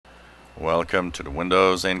Welcome to the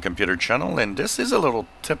Windows and Computer channel, and this is a little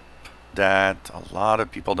tip that a lot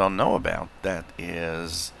of people don't know about that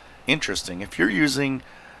is interesting. If you're using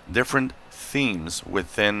different themes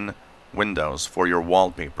within Windows for your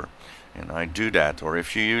wallpaper, and I do that, or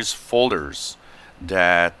if you use folders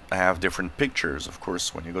that have different pictures, of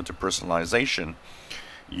course when you go to personalization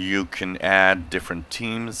you can add different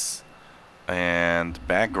themes and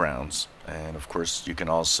backgrounds, and of course you can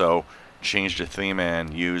also change the theme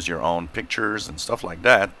and use your own pictures and stuff like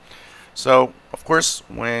that. So of course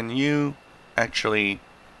when you actually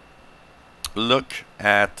look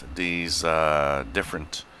at these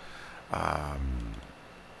different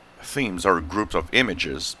themes or groups of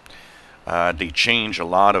images, they change a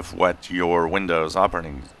lot of what your Windows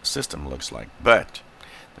operating system looks like. But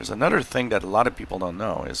there's another thing that a lot of people don't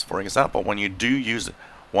know is, for example, when you do use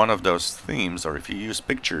one of those themes, or if you use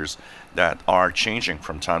pictures that are changing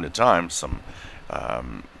from time to time, some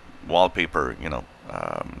wallpaper,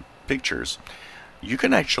 pictures, you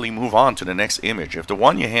can actually move on to the next image. If the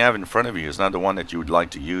one you have in front of you is not the one that you would like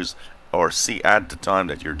to use or see at the time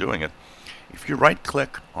that you're doing it, if you right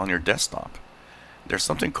click on your desktop, there's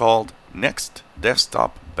something called Next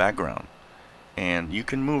Desktop Background, and you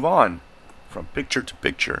can move on from picture to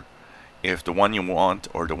picture if the one you want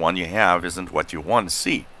or the one you have isn't what you want to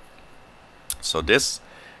see. So this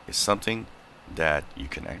is something that you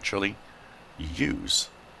can actually use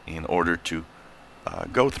in order to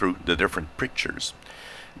go through the different pictures.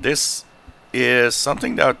 This is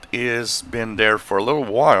something that is been there for a little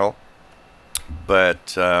while,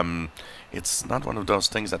 but it's not one of those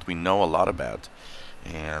things that we know a lot about,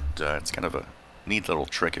 and it's kind of a neat little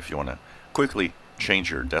trick if you want to quickly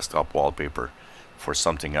change your desktop wallpaper for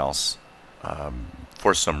something else.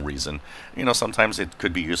 For some reason, sometimes it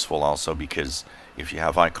could be useful also because if you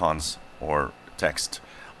have icons or text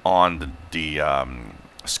on the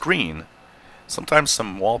screen, sometimes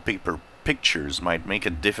some wallpaper pictures might make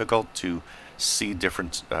it difficult to see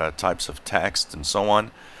different types of text and so on.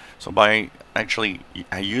 So by actually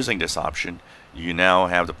using this option, you now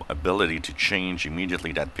have the ability to change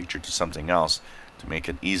immediately that picture to something else, to make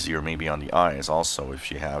it easier maybe on the eyes also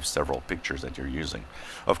if you have several pictures that you're using.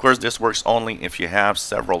 Of course this works only if you have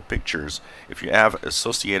several pictures. If you have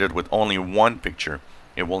associated with only one picture,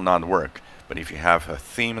 it will not work. But if you have a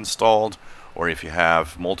theme installed, or if you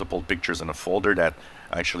have multiple pictures in a folder that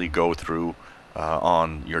actually go through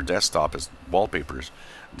on your desktop as wallpapers,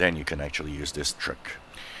 then you can actually use this trick.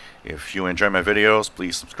 If you enjoy my videos,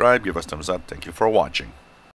 please subscribe, give us a thumbs up. Thank you for watching.